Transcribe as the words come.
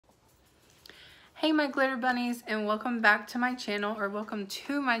Hey my glitter bunnies, and welcome back to my channel, or welcome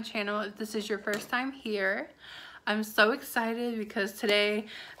to my channel if this is your first time here. I'm so excited because today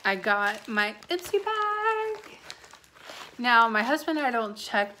I got my Ipsy bag. Now my husband and I don't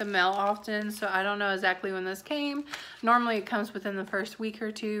check the mail often, so I don't know exactly when this came. Normally it comes within the first week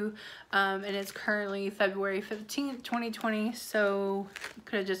or two, and it's currently February 15th, 2020, so it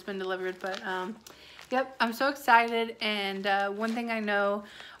could have just been delivered, but yep, I'm so excited. And one thing I know,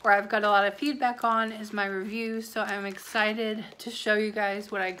 or I've got a lot of feedback on, is my review. So I'm excited to show you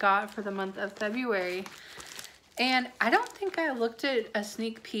guys what I got for the month of February. And I don't think I looked at a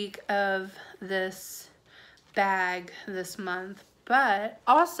sneak peek of this bag this month. But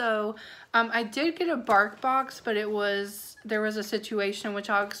also, I did get a bark box, but there was a situation which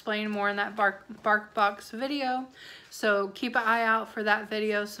I'll explain more in that bark box video. So keep an eye out for that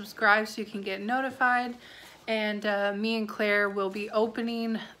video. Subscribe so you can get notified. And me and Claire will be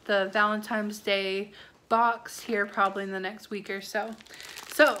opening the Valentine's Day box here probably in the next week or so.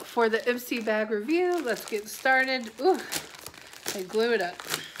 So for the Ipsy bag review, let's get started. Ooh, I glue it up.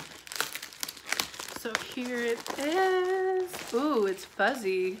 So here it is. Ooh, it's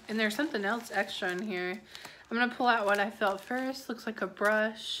fuzzy. And there's something else extra in here. I'm gonna pull out what I felt first. Looks like a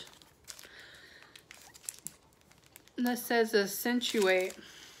brush. And this says Accentuate.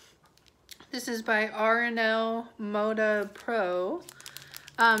 This is by R&L Moda Pro.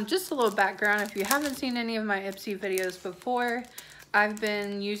 Just a little background. If you haven't seen any of my Ipsy videos before, I've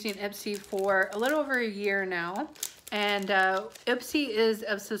been using Ipsy for a little over a year now. And Ipsy is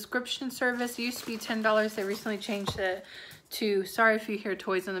a subscription service. It used to be $10. They recently changed it to, sorry if you hear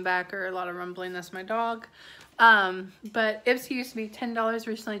toys in the back or a lot of rumbling, that's my dog. But Ipsy used to be $10,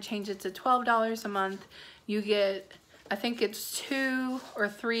 recently changed it to $12 a month. You get, I think it's 2 or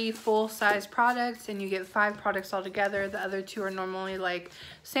 3 full-size products, and you get 5 products altogether. The other 2 are normally like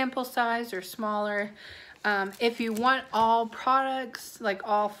sample size or smaller. If you want all products, like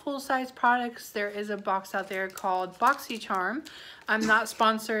all full-size products, there is a box out there called BoxyCharm. I'm not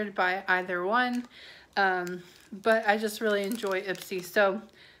sponsored by either one, but I just really enjoy Ipsy. So,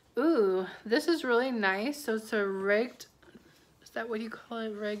 ooh, this is really nice. So it's a rigged, is that what you call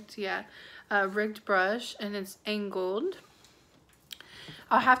it? Rigged? Yeah. Rigged brush, and it's angled.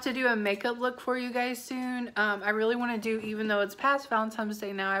 I'll have to do a makeup look for you guys soon. I really want to do, even though it's past Valentine's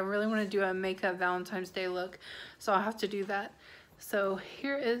Day now, I really want to do a makeup Valentine's Day look. So I'll have to do that. So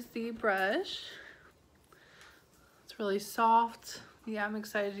here is the brush. It's really soft. Yeah, I'm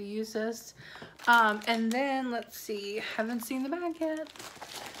excited to use this. And then let's see, haven't seen the bag yet.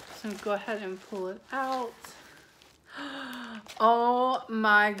 So I'm gonna go ahead and pull it out. Oh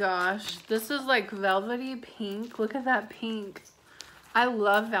my gosh, this is like velvety pink. Look at that pink. I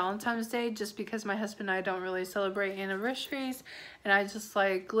love Valentine's Day just because my husband and I don't really celebrate anniversaries, and I just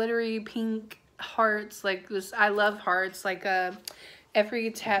like glittery pink hearts like this. I love hearts. Like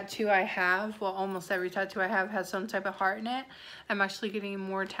every tattoo I have, well, almost every tattoo I have has some type of heart in it. I'm actually getting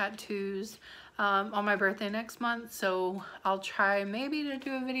more tattoos on my birthday next month, so I'll try maybe to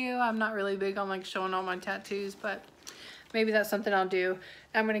do a video. I'm not really big on like showing all my tattoos, but maybe that's something I'll do.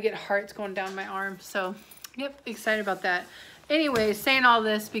 I'm gonna get hearts going down my arm, so yep, excited about that. Anyways, saying all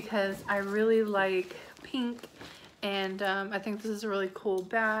this because I really like pink, and I think this is a really cool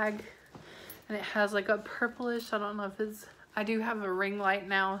bag, and it has like a purplish, I don't know if it's, I do have a ring light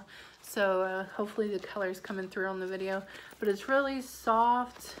now, so hopefully the color's coming through on the video, but it's really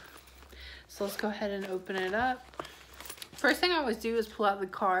soft. So let's go ahead and open it up. First thing I always do is pull out the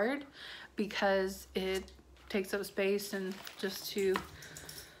card because it takes up space, and just to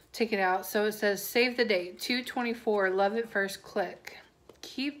take it out. So it says, save the date, 2/24, love it first click.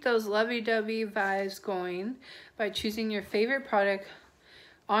 Keep those lovey-dovey vibes going by choosing your favorite product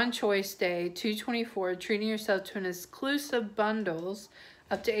on choice day, 2/24, treating yourself to an exclusive bundles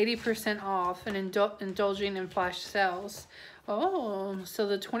up to 80% off, and indulging in flash sales. Oh, so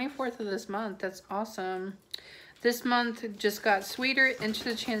the 24th of this month, that's awesome. This month just got sweeter. Enter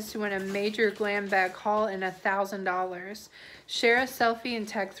the chance to win a major glam bag haul and $1,000. Share a selfie and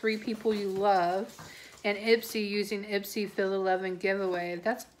tag 3 people you love. And Ipsy using Ipsy Feel the Love and giveaway.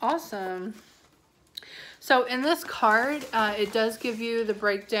 That's awesome. So in this card, it does give you the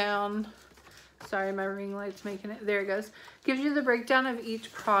breakdown. Sorry, my ring light's making it. There it goes. Gives you the breakdown of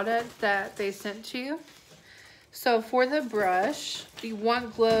each product that they sent to you. So for the brush, you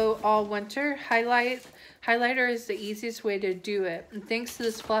want glow all winter. Highlighter is the easiest way to do it. And thanks to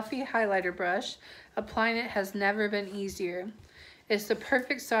this fluffy highlighter brush, applying it has never been easier. It's the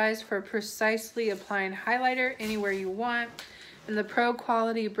perfect size for precisely applying highlighter anywhere you want. And the pro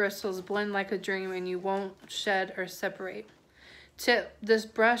quality bristles blend like a dream, and you won't shed or separate. Tip, this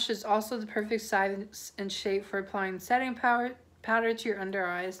brush is also the perfect size and shape for applying setting powder to your under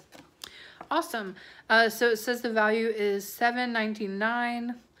eyes. Awesome. So it says the value is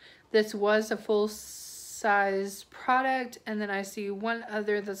 $7.99. This was a full size product, and then I see one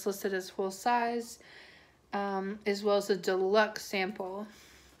other that's listed as full size, as well as a deluxe sample.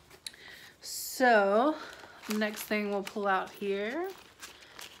 So next thing we'll pull out here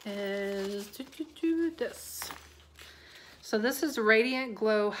is this. So this is Radiant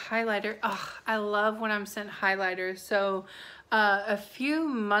Glow Highlighter. Oh, I love when I'm sent highlighters. So a few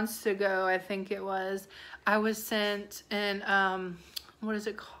months ago, I think it was, I was sent an, what is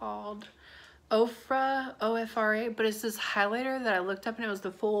it called? Ofra, O-F-R-A, but it's this highlighter that I looked up and it was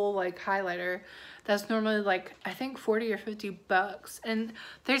the full like highlighter. That's normally like, I think 40 or 50 bucks. And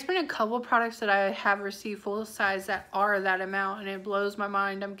there's been a couple products that I have received full size that are that amount, and it blows my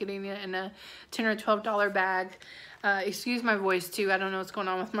mind. I'm getting it in a $10 or $12 bag. Excuse my voice too. I don't know what's going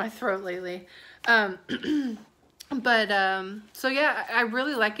on with my throat lately. So yeah, I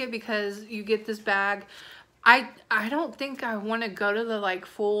really like it because you get this bag. I don't think I want to go to the like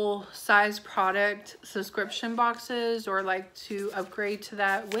full size product subscription boxes or like to upgrade to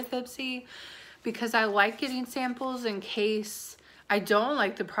that with Ipsy, because I like getting samples in case I don't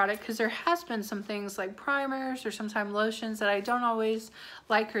like the product, because there has been some things like primers or sometimes lotions that I don't always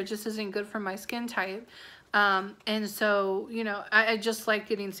like or just isn't good for my skin type. And so, you know, I just like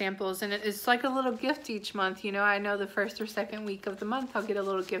getting samples, and it's like a little gift each month. You know, I know the first or second week of the month I'll get a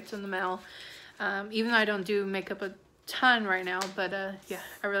little gift in the mail, even though I don't do makeup a ton right now, but yeah,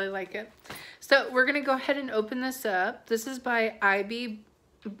 I really like it. So we're gonna go ahead and open this up. This is by IB,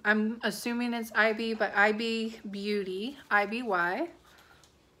 I'm assuming it's IB, but IB Beauty, IBY.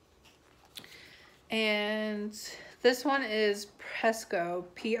 And this one is Presco,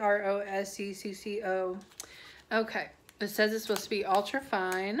 P-R-O-S-E-C-C-O. Okay, it says it's supposed to be ultra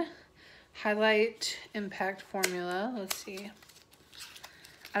fine highlight impact formula. Let's see.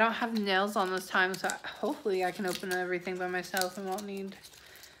 I don't have nails on this time, so hopefully I can open everything by myself and won't need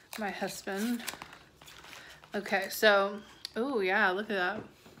my husband. Okay, so, oh yeah, look at that.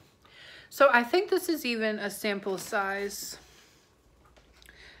 So I think this is even a sample size.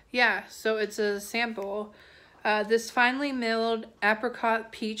 Yeah, so it's a sample. This finely milled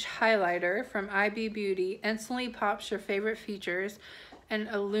apricot peach highlighter from IB Beauty instantly pops your favorite features and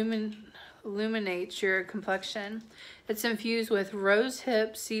illuminates your complexion. It's infused with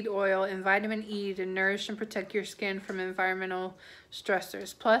rosehip seed oil and vitamin E to nourish and protect your skin from environmental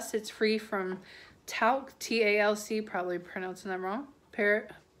stressors. Plus, it's free from talc, T-A-L-C, probably pronouncing that wrong,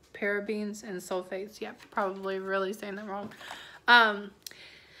 parabens and sulfates. Yeah, probably really saying that wrong.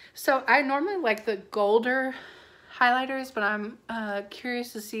 So I normally like the golder highlighters, but I'm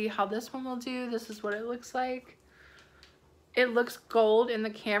curious to see how this one will do. This is what it looks like. It looks gold in the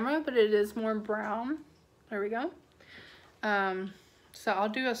camera, but it is more brown. There we go. So I'll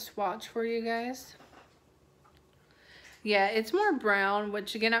do a swatch for you guys. Yeah, it's more brown,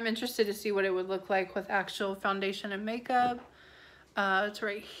 which again, I'm interested to see what it would look like with actual foundation and makeup. It's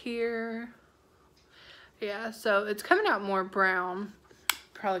right here. Yeah, so it's coming out more brown.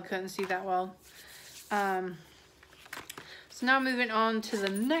 Probably couldn't see that well. So now moving on to the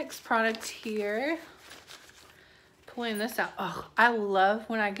next product here. Pulling this out. Oh, I love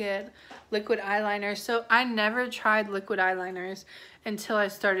when I get liquid eyeliner. So I never tried liquid eyeliners until I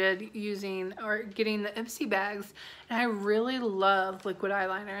started using or getting the Ipsy bags. And I really love liquid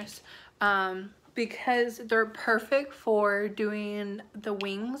eyeliners because they're perfect for doing the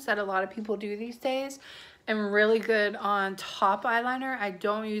wings that a lot of people do these days. And really good on top eyeliner. I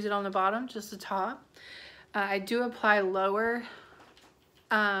don't use it on the bottom, just the top. I do apply lower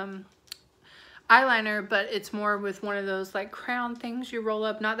eyeliner, but it's more with one of those like crown things you roll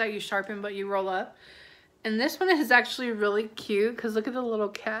up. Not that you sharpen, but you roll up. And this one is actually really cute because look at the little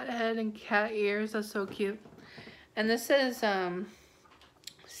cat head and cat ears. That's so cute. And this is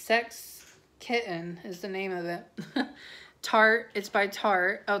Sex Kitten is the name of it. Tarte, it's by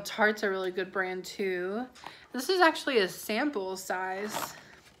Tarte. Oh, Tarte's a really good brand too. This is actually a sample size.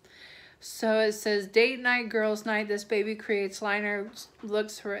 So it says, date night, girls night. This baby creates liner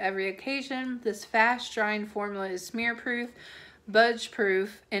looks for every occasion. This fast drying formula is smear proof, budge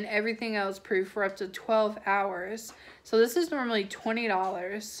proof, and everything else proof for up to 12 hours. So this is normally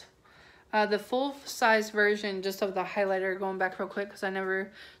 $20. The full size version just of the highlighter, going back real quick because I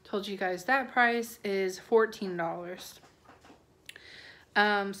never told you guys that price, is $14.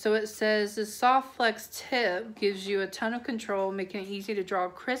 So it says the soft flex tip gives you a ton of control, making it easy to draw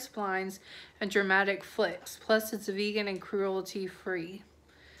crisp lines and dramatic flicks. Plus it's vegan and cruelty free.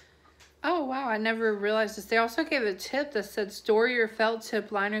 Oh, wow. I never realized this. They also gave a tip that said store your felt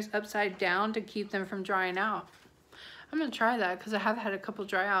tip liners upside down to keep them from drying out. I'm going to try that because I have had a couple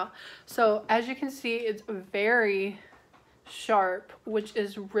dry out. So as you can see, it's very sharp, which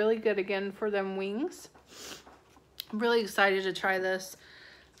is really good again for them wings. I'm really excited to try this.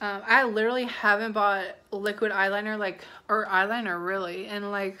 I literally haven't bought liquid eyeliner or eyeliner really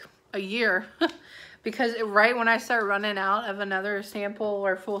in like a year because right when I start running out of another sample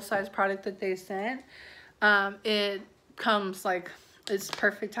or full-size product that they sent, it comes like, it's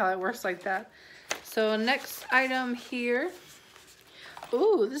perfect how it works like that. So next item here,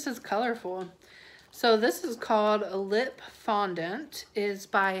 ooh, this is colorful. So this is called a lip fondant. It's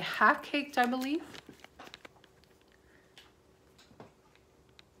by Half Caked, I believe.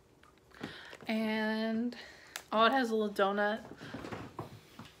 And oh, it has a little donut.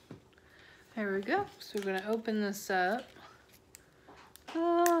 There we go. So we're gonna open this up.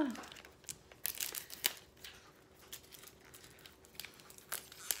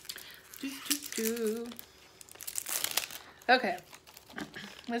 Okay,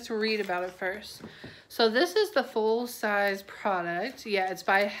 let's read about it first. So this is the full-size product. Yeah, it's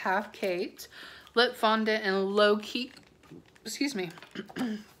by Half Caked. Lip fondant and low key, excuse me.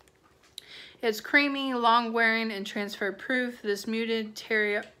 It's creamy, long-wearing, and transfer-proof. This muted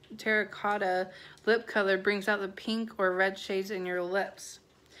terracotta lip color brings out the pink or red shades in your lips.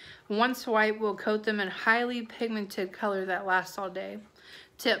 One swipe will coat them in highly pigmented color that lasts all day.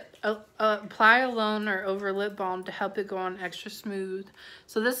 Tip, apply alone or over lip balm to help it go on extra smooth.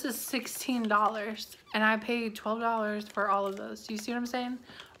 So this is $16, and I paid $12 for all of those. Do you see what I'm saying?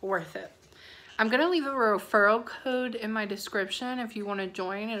 Worth it. I'm going to leave a referral code in my description if you want to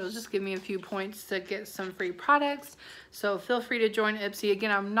join. It'll just give me a few points to get some free products. So feel free to join Ipsy. Again,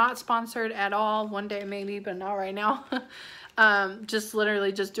 I'm not sponsored at all. One day maybe, but not right now. Just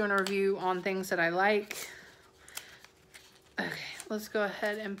literally just doing a review on things that I like. Okay, let's go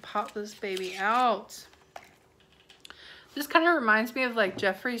ahead and pop this baby out. This kind of reminds me of like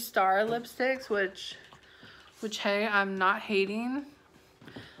Jeffree Star lipsticks, which hey, I'm not hating.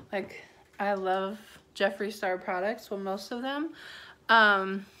 Like, I love Jeffree Star products, well, most of them.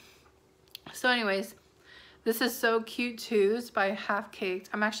 So anyways, this is so cute too. It's by Half Caked.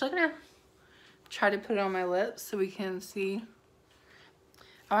 I'm actually gonna try to put it on my lips so we can see.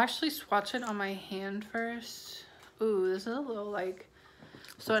 I'll actually swatch it on my hand first. Ooh, this is a little like,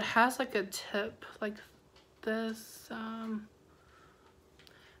 so it has like a tip like this,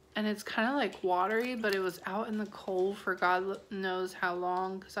 and it's kind of like watery, but it was out in the cold for God knows how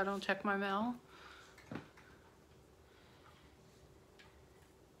long because I don't check my mail.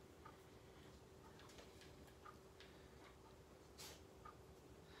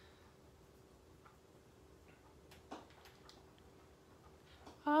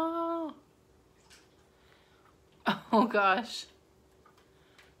 Oh. Oh gosh.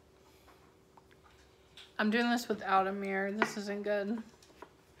 I'm doing this without a mirror. This isn't good.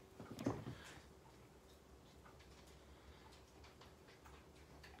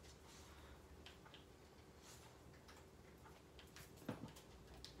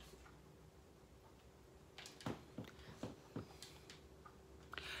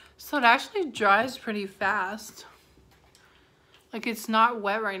 So it actually dries pretty fast. Like, it's not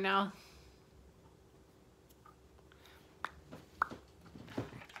wet right now.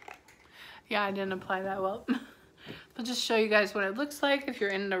 Yeah, I didn't apply that well. But just show you guys what it looks like if you're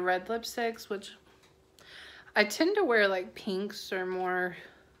into red lipsticks, which I tend to wear like pinks or more.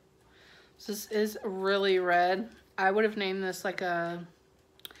 So this is really red. I would have named this like a,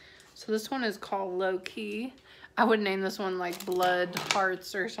 so this one is called Low Key. I would name this one like Blood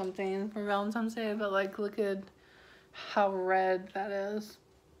Hearts or something for Valentine's Day, but like look at how red that is.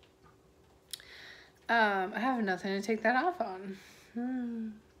 I have nothing to take that off on.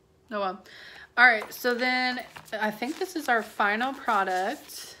 Oh well. Alright, so then I think this is our final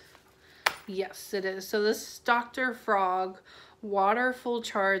product. Yes, it is. So this is Dr. Frog Water Full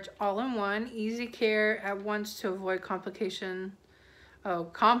Charge All-in-One Easy Care at once to avoid complicated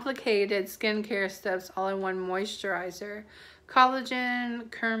skincare steps. All-in-one moisturizer, collagen,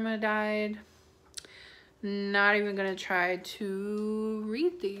 ceramide. Not even gonna try to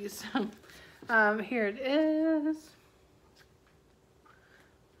read these. Here it is.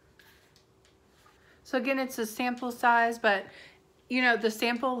 So again, it's a sample size, but you know, the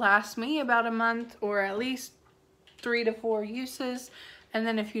sample lasts me about a month or at least 3 to 4 uses. And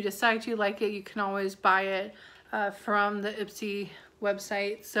then if you decide you like it, you can always buy it from the Ipsy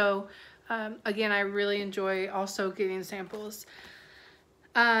website. So again, I really enjoy also getting samples.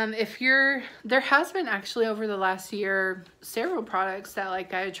 There has been actually over the last year several products that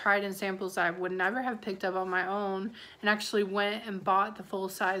like I tried in samples I would never have picked up on my own, and actually went and bought the full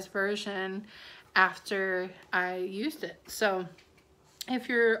size version after I used it. So if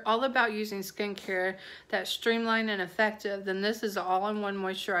you're all about using skincare that's streamlined and effective, then this is all-in-one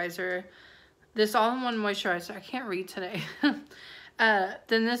moisturizer. This all-in-one moisturizer, I can't read today.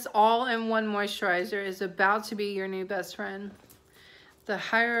 Then this all-in-one moisturizer is about to be your new best friend. The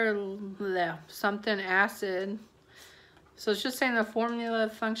higher something acid. So it's just saying the formula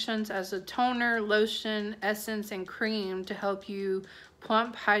functions as a toner, lotion, essence, and cream to help you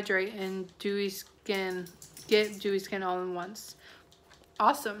plump, hydrate, and dewy skin. Get dewy skin all in once.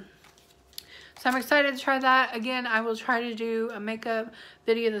 Awesome. So I'm excited to try that. Again, I will try to do a makeup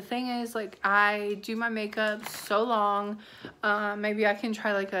video. The thing is, like, I do my makeup so long. Maybe I can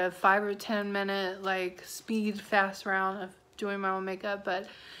try like a 5 or 10 minute like speed fast round of doing my own makeup, but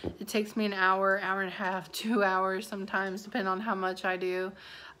it takes me an hour, hour and a half, 2 hours sometimes, depending on how much I do.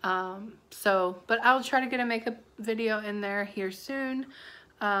 But I'll try to get a makeup video in there here soon.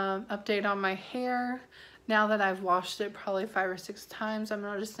 Update on my hair. Now that I've washed it probably 5 or 6 times, I'm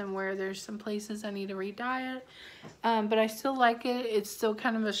noticing where there's some places I need to re-dye it. But I still like it. It's still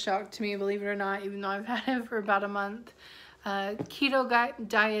kind of a shock to me, believe it or not, even though I've had it for about a month. Keto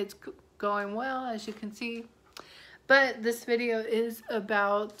diet's going well, as you can see. But this video is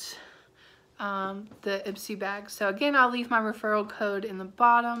about the Ipsy bag. So again, I'll leave my referral code in the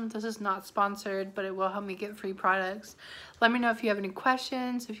bottom. This is not sponsored, but it will help me get free products. Let me know if you have any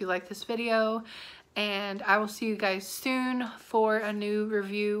questions, if you like this video. And I will see you guys soon for a new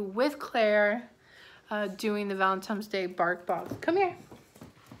review with Claire doing the Valentine's Day bark box. Come here.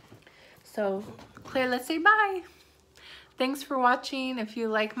 So Claire, let's say bye. Thanks for watching. If you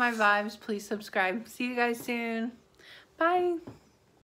like my vibes, please subscribe. See you guys soon. Bye.